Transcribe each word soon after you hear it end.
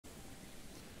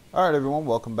Alright everyone,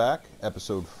 welcome back.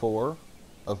 Episode 4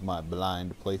 of my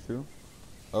blind playthrough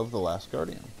of The Last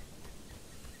Guardian.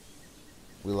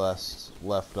 We last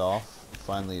left off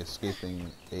finally escaping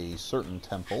a certain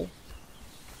temple,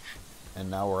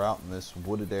 and now we're out in this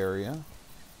wooded area.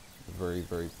 A very,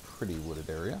 very pretty wooded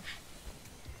area.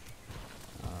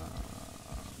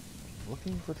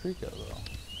 Looking for Trico though.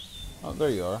 Oh,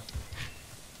 there you are.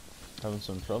 Having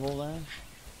some trouble there?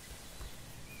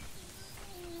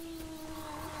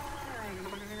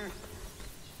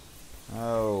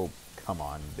 Oh, come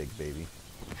on, big baby.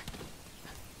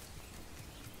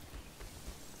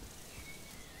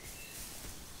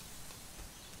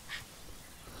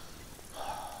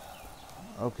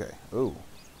 Okay, ooh.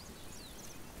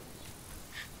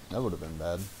 That would have been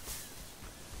bad.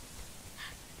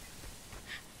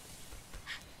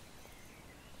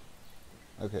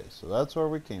 Okay, so that's where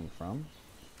we came from,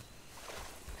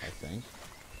 I think.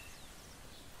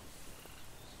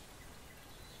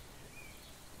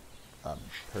 I'm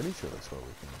pretty sure that's where we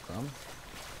came from.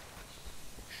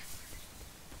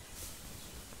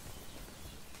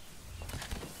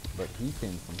 But he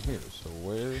came from here, so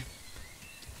where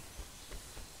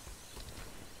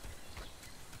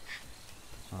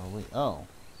are we? Oh,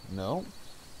 no.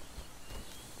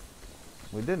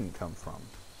 We didn't come from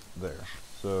there.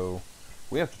 So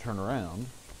we have to turn around.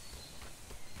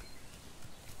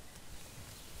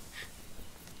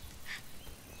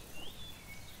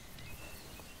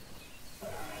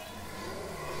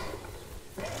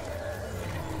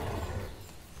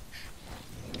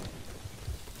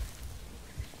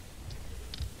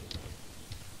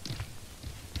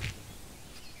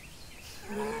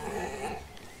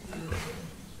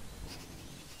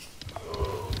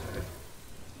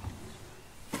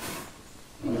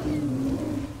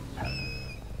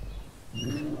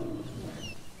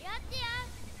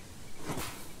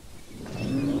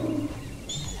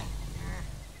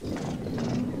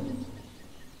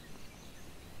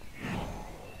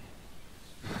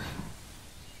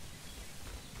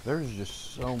 There's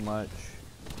just so much.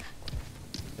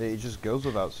 It just goes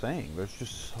without saying. There's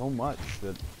just so much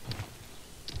that.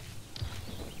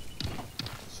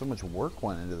 So much work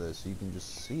went into this. You can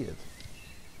just see it.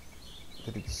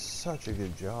 They did such a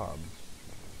good job.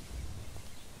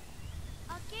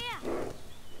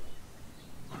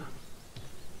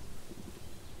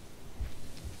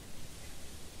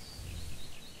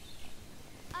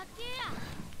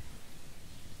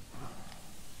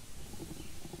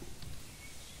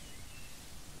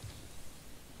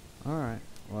 Alright,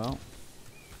 well,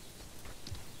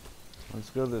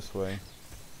 let's go this way.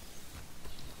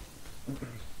 I'm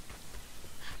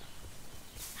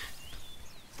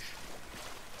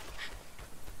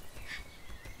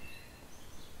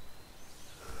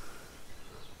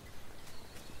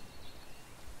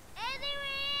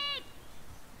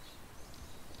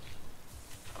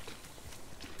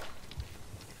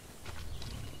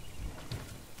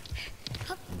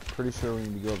pretty sure we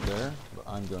need to go up there, but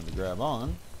I'm going to grab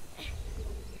on.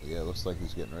 Yeah, it looks like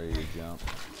he's getting ready to jump.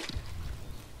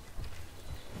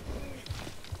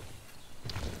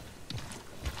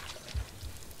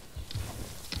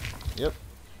 Yep.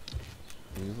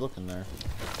 He's looking there.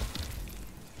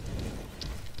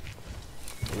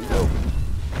 Here we go.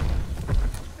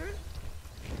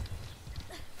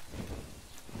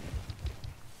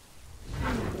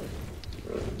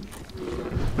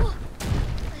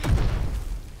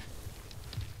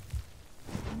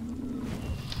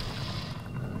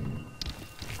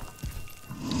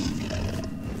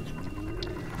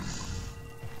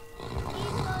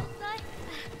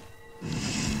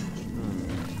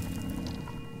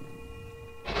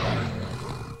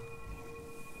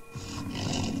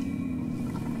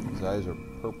 His eyes are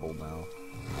purple now.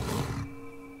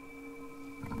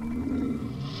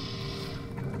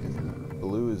 If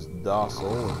blue is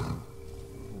docile,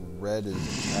 and red is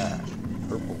attack.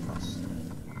 Purple must be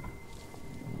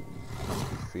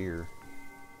fear.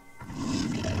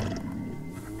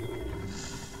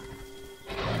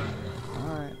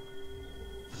 Alright.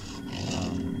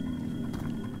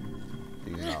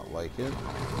 Do you not like it?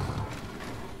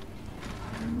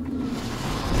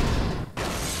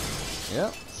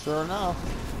 Yep, sure enough.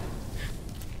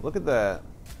 Look at that.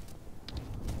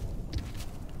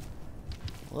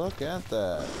 Look at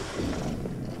that.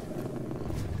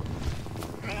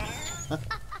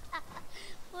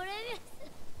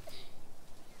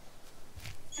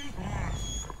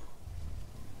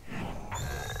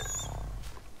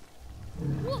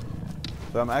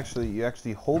 So you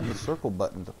actually hold the circle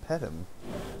button to pet him.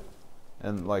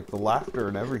 And like the laughter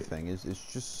and everything is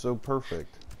just so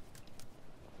perfect.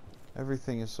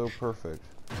 Everything is so perfect.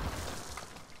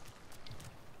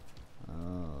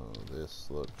 Oh, This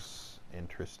looks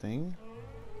interesting.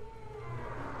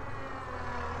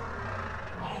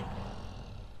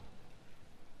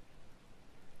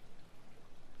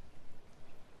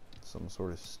 Some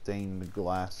sort of stained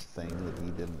glass thing that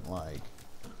he didn't like.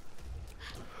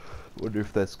 Wonder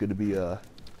if that's going to be a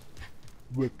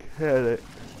mechanic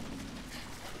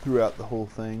throughout the whole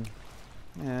thing.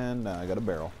 And now I got a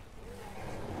barrel.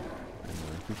 I'm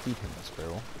going to feed him this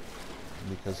barrel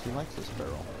because he likes this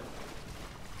barrel.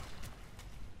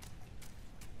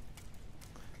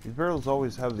 These barrels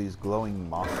always have these glowing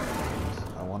moss things.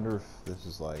 I wonder if this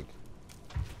is like...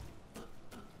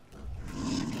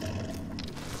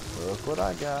 Look what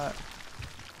I got.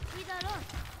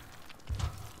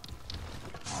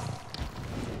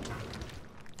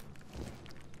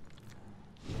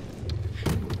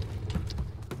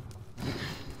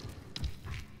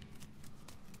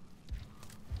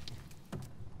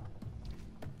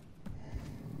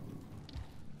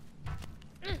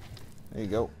 There you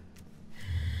go.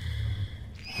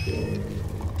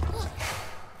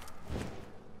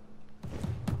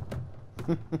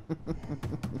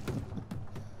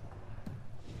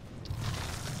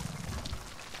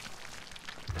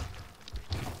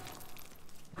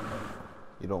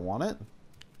 You don't want it?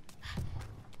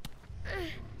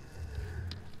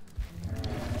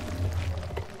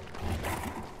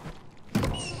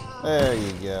 There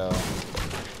you go.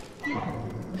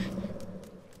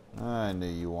 I knew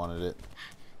you wanted it.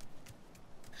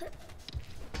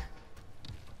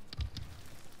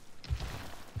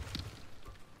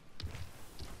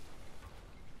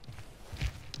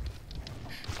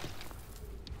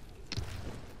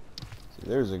 See,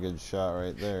 there's a good shot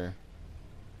right there.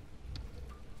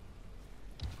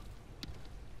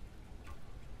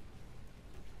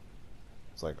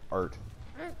 It's like art.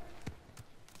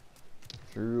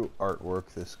 True artwork,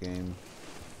 this game.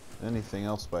 Anything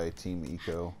else by Team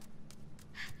Eco.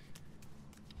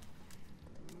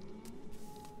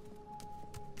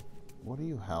 What are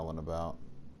you howling about?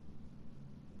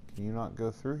 Can you not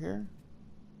go through here?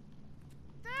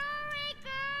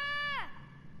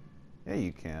 Yeah,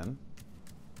 you can.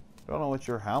 Don't know what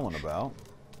you're howling about.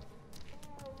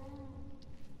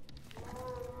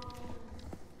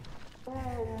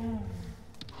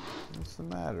 What's the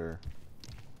matter?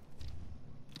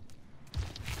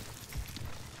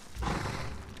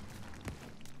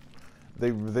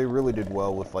 They really did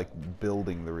well with like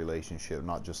building the relationship,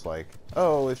 not just like,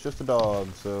 oh, it's just a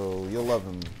dog, so you'll love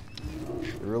him.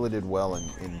 They really did well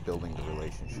in building the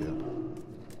relationship.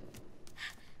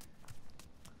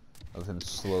 Of him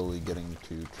slowly getting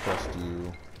to trust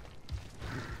you.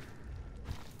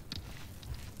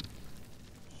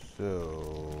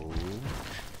 So,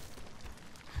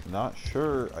 not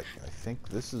sure. I think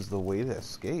this is the way to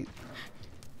escape.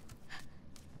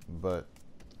 But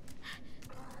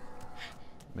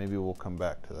maybe we'll come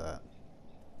back to that.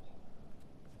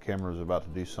 The camera's about to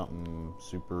do something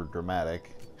super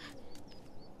dramatic.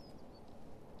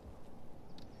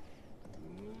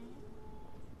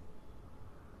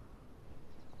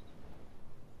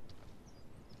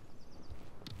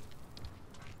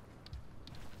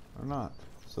 Or not.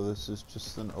 So this is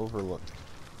just an overlook.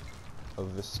 A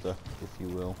vista, if you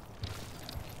will.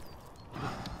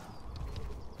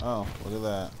 Oh, look at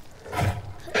that.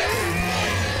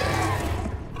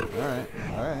 Alright,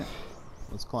 alright.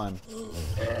 Let's climb.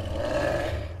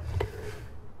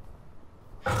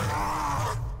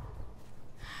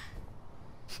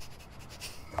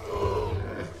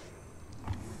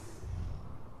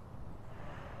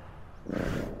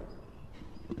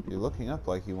 You're looking up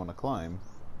like you want to climb.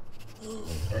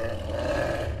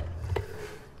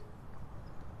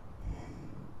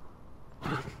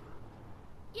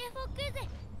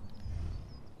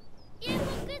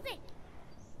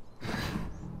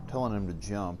 Telling him to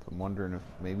jump. I'm wondering if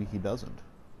maybe he doesn't.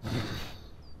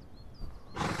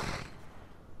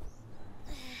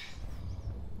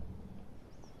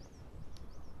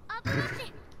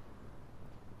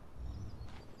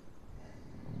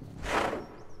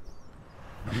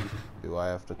 Do I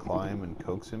have to climb and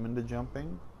coax him into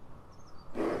jumping?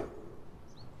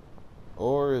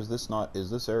 Or is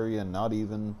this area not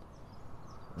even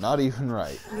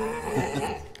right?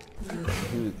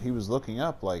 he was looking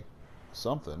up like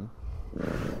something.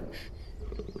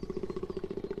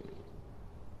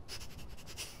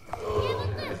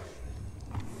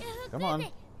 Come on.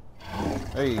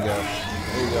 There you go.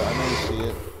 There you go. I know you see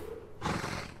it.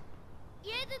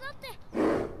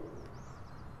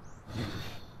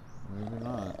 Maybe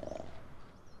not.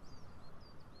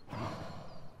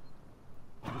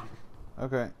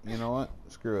 Okay, you know what?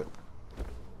 Screw it.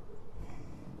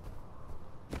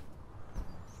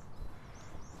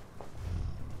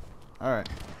 Alright,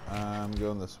 I'm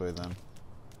going this way then.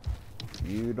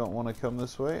 You don't want to come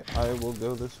this way? I will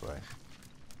go this way.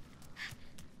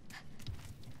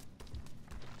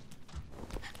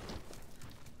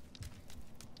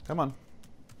 Come on.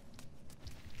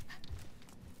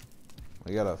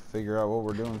 We gotta figure out what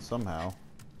we're doing somehow.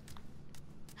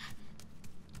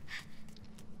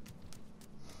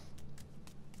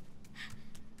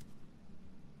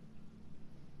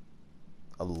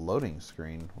 A loading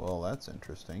screen. Well, that's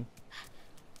interesting.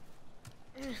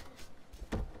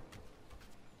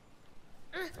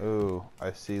 Oh,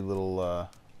 I see a little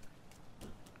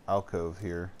alcove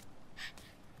here.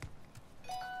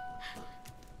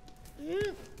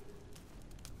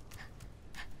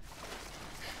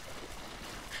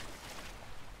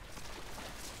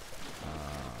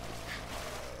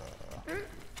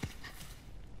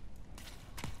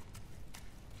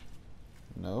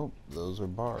 Nope, those are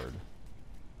barred.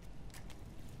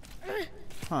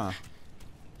 Huh.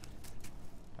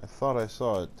 I thought I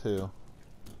saw it too.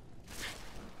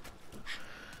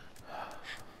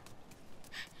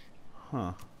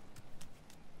 Huh.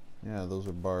 Yeah, those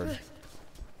are barred.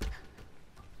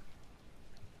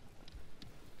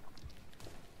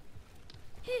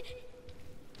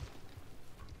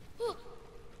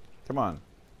 Come on.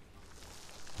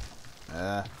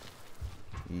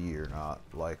 You're not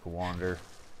like Wander.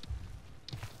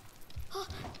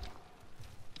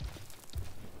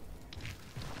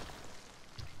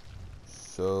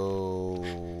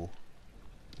 So...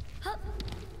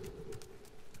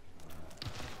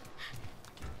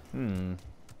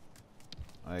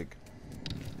 Like,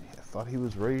 I thought he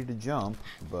was ready to jump,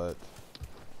 but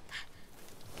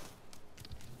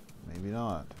maybe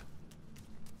not.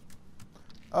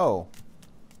 Oh.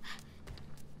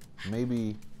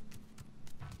 Maybe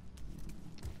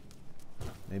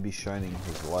shining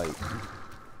his light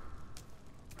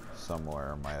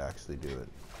somewhere might actually do it.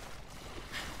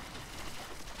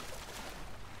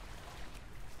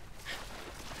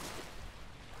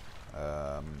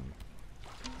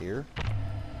 Here?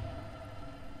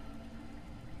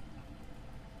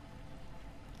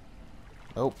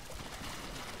 Nope.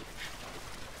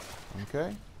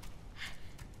 Okay.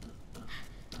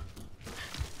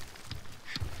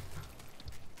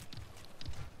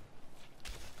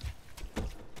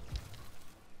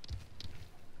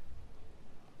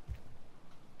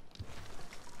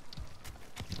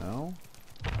 No.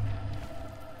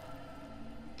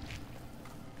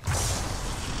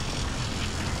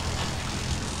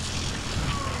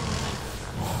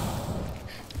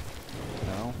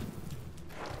 No.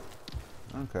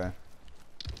 Okay.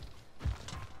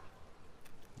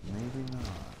 Maybe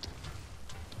not.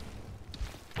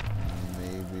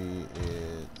 Maybe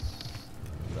it's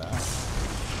that.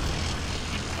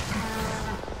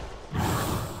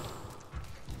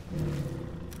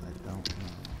 I don't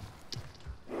know.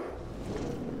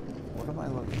 What am I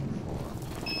looking for?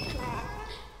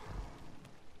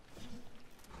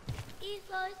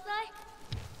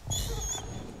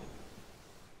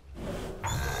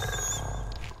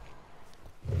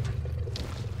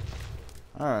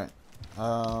 Alright.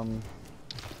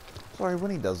 Sorry, when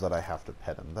he does that I have to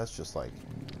pet him. That's just like...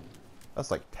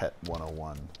 That's like pet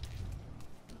 101.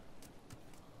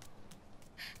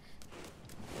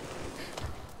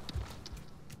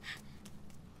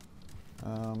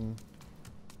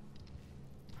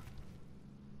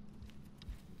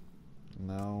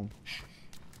 No.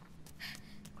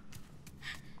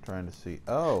 Trying to see.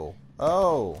 Oh!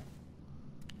 Oh!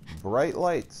 Bright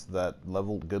lights. That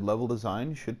good level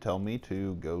design should tell me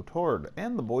to go toward.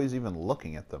 And the boy's even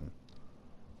looking at them.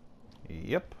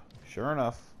 Yep. Sure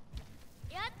enough.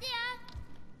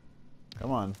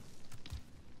 Come on.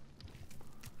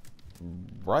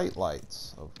 Bright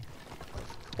lights. Of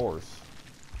course.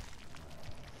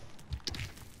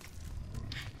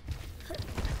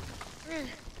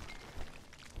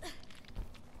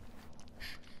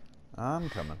 I'm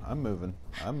coming. I'm moving.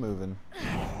 I'm moving.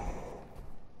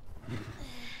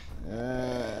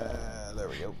 There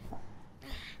we go.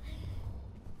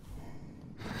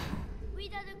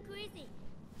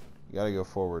 You gotta go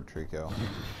forward, Trico.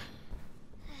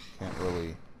 Can't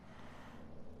really...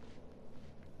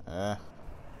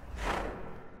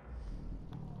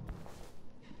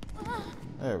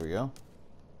 There we go.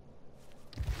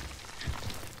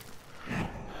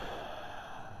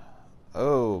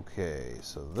 Okay,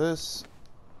 so this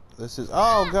is...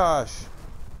 Oh, gosh!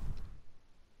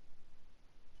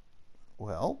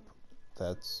 Well,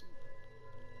 that's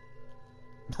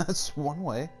one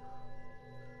way.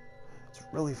 It's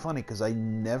really funny because I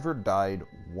never died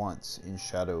once in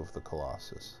Shadow of the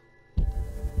Colossus.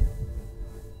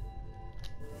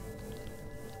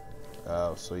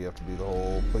 Oh, so you have to do the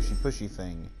whole pushy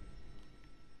thing.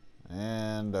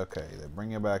 And okay, they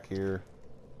bring you back here.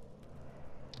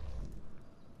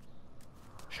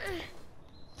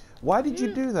 Why did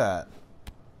you do that?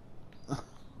 The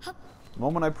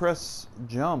moment I press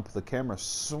jump, the camera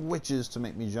switches to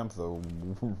make me jump the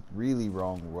really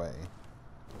wrong way.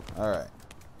 Alright.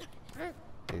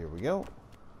 Here we go.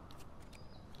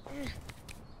 There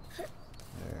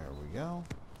we go.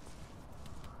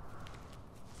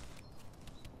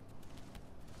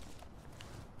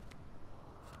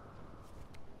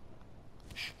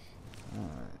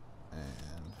 Alright,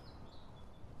 and...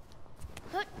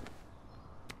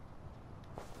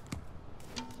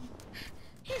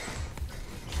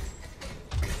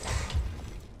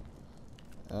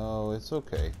 Oh, it's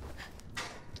okay.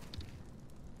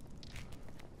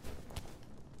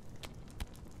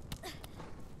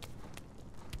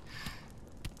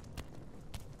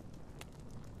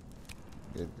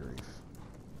 Good grief.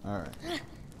 Alright.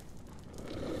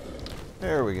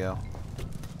 There we go.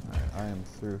 Alright, I am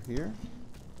through here.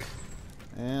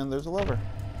 And there's a lever.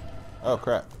 Oh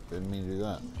crap, didn't mean to do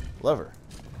that. Lever.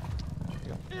 There we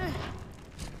go.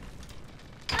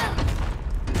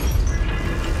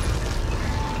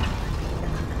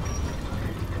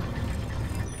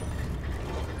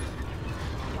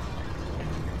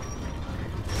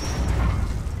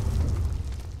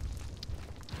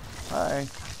 Hi.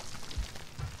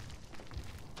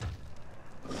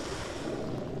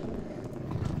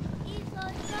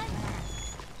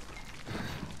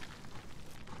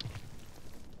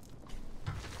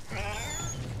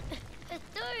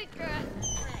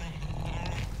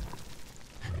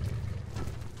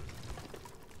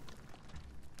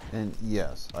 And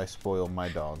yes, I spoil my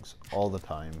dogs all the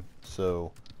time,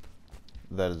 so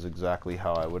that is exactly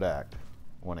how I would act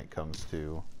when it comes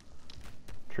to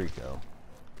Trico.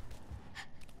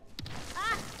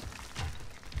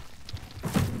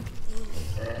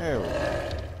 There we go.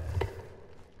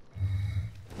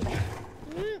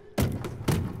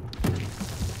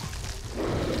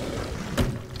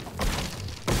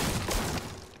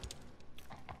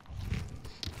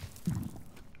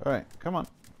 Alright, come on.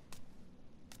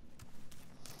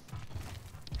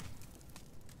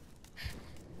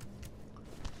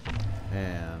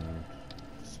 And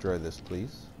destroy this,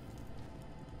 please.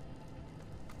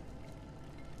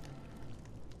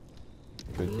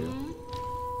 Could you?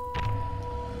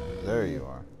 There you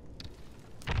are.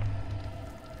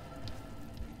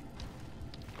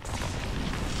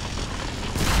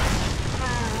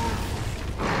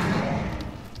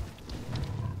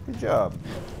 Good job.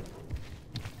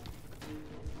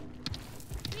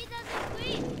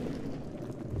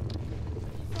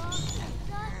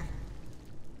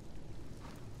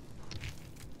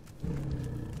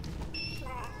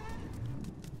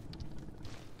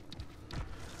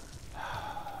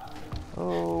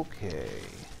 Okay,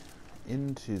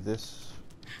 into this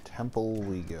temple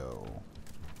we go.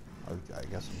 I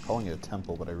guess I'm calling it a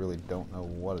temple, but I really don't know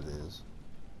what it is.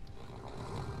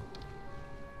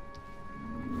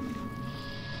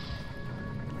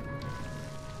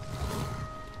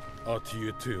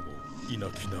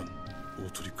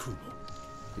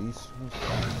 Beast was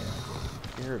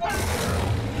scared.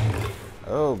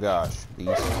 Oh gosh,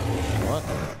 beast. What?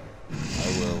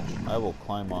 I will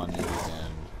climb on you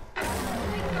and...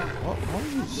 What are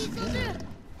you scared?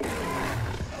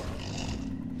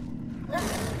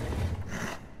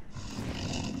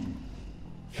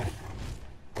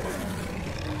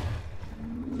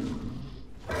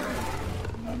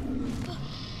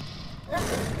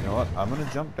 You know what? I'm gonna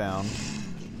jump down.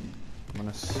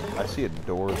 I see a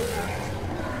door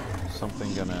there.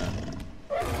 Something gonna...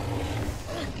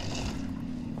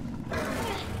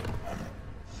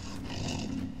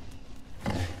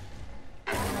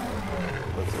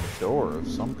 That's a door of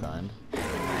some kind.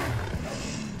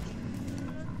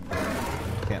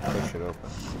 Can't push it open.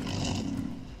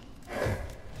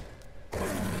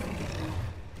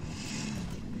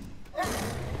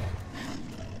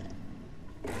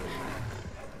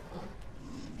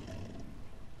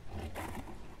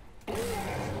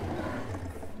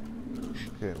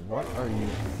 Okay, what are you...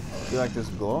 I feel like this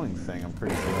glowing thing, I'm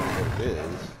pretty sure that's what it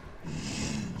is.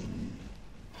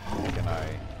 Can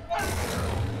I...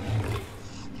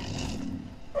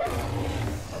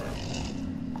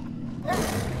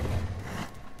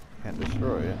 Can't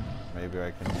destroy it. Maybe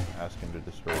I can ask him to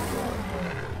destroy it.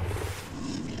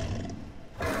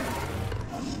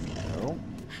 No.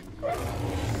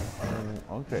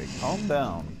 Okay, calm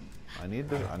down. I need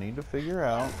to figure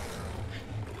out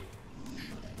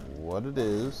what it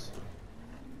is.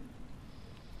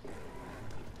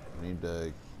 I need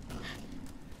to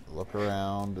look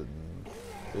around and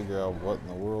figure out what in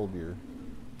the world you're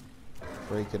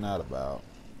freaking out about.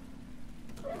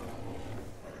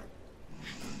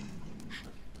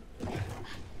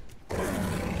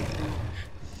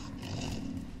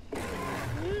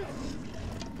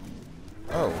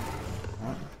 Oh.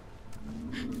 What?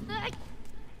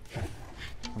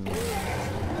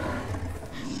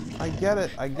 I get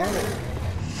it. I get it.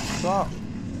 Stop.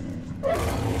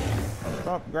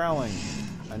 Stop growling.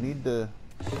 I need to...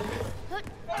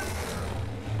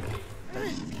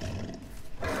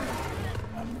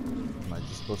 Am I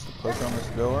just supposed to push on this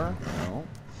door? No.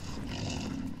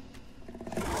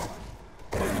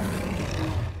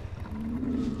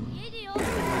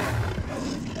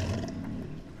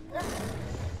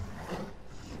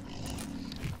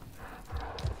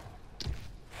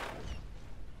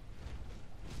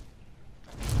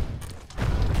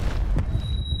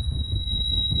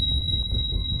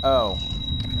 Oh.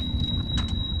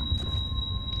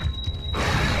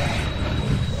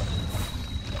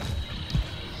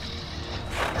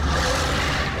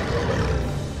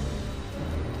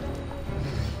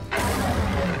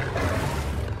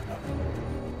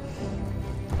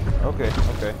 Okay.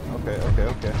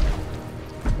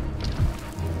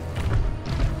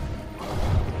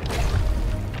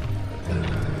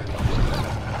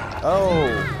 Oh.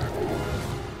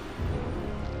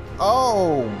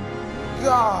 Oh.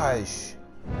 Gosh.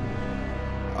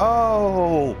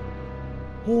 Oh.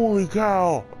 Holy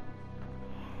cow.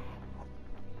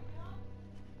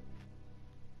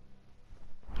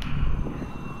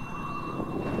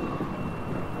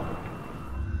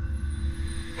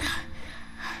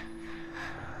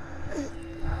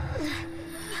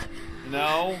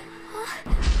 No.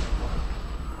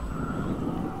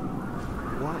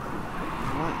 What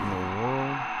in the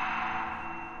world?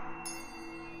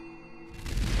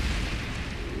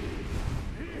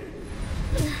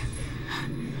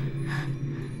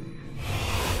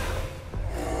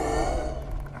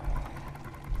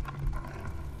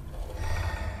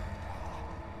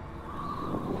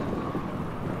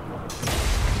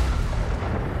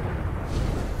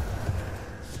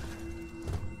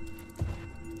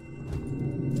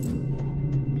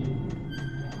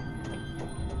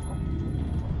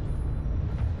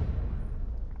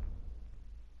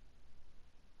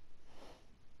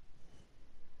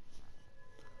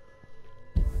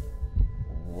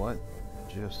 What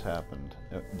just happened?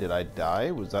 Did I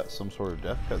die? Was that some sort of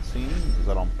death cutscene? Was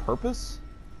that on purpose?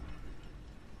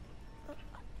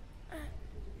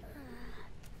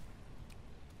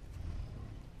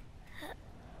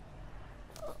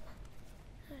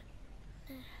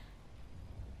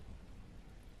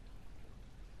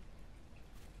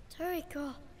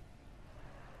 Toriko.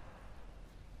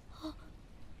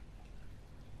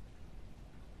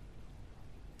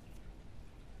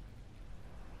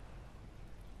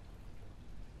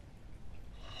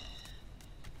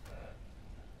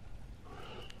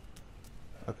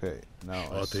 Okay, now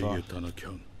I saw... Ateye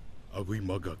tanakan, agui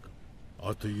magak,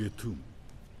 ateye tum,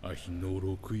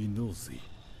 ahinoro kui nosi,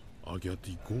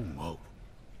 agati go mau.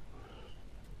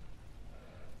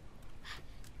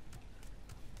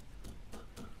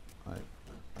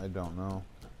 I don't know.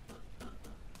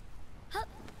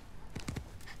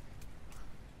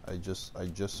 I just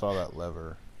saw that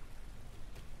lever.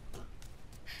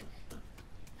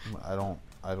 I don't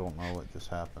know what just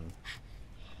happened.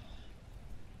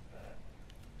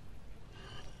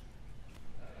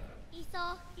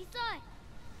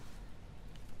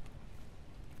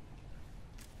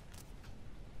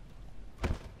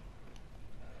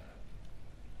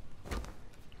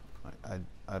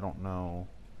 I don't know.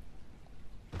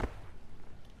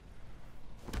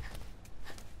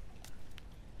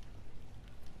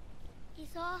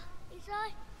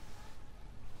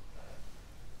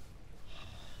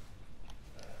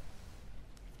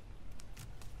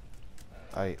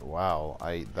 Wow,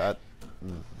 that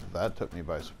took me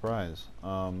by surprise.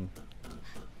 I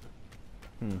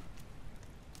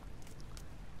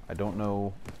don't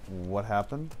know what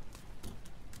happened,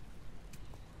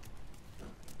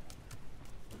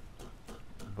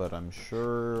 but I'm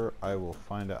sure I will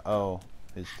find out. Oh,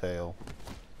 his tail.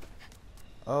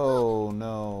 Oh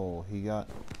no, he got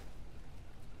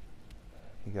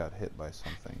hit by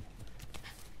something.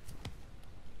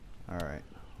 Alright,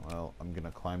 well, I'm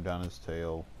gonna climb down his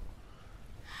tail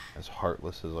as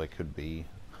heartless as I could be.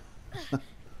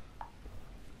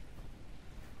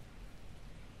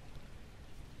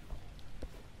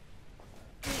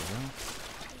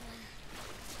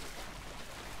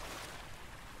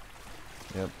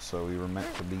 Yep, so we were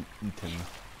meant to be eaten.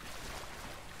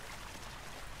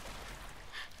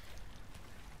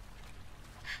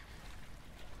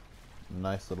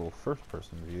 Nice little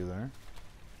first-person view there.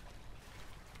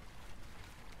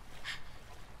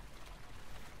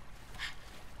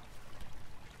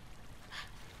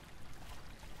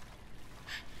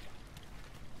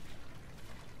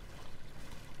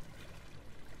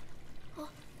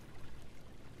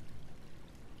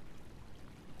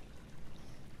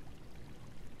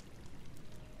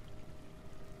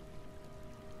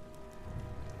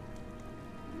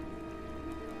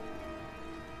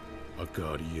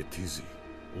 Akari etizi,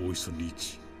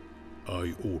 oisonichi,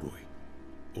 I oroi,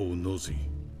 o nozi,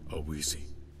 awisi.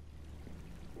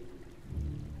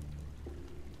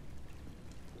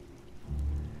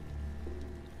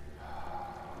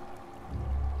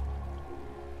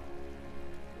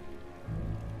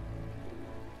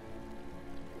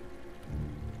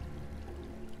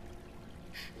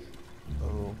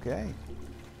 Okay.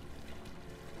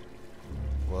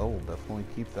 Well, we'll definitely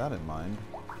keep that in mind.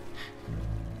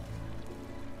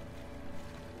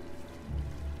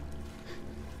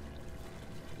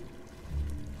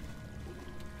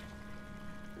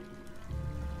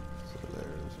 So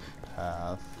there's a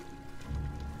path.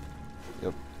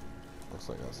 Yep. Looks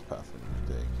like that's the path we need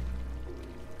to take.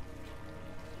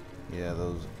 Yeah,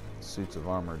 those suits of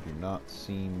armor do not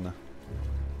seem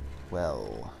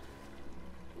well.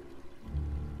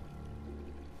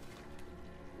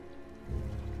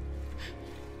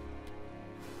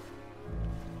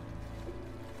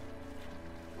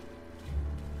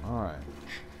 Alright.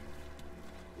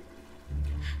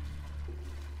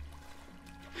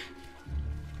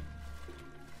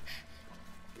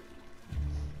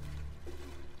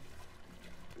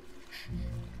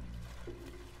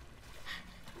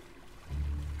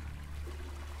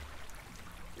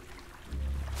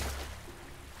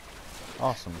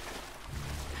 Awesome.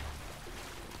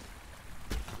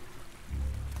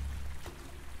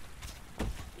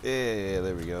 Yeah,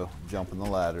 there we go. Jumping the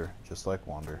ladder, just like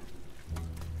Wander.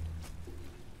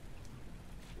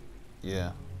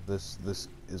 Yeah, this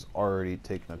is already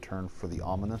taking a turn for the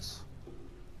ominous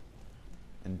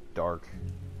and dark,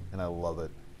 and I love it.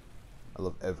 I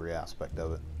love every aspect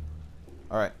of it.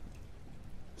 Alright,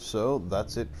 so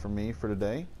that's it for me for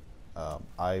today.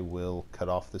 I will cut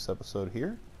off this episode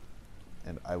here,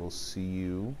 and I will see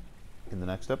you in the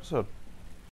next episode.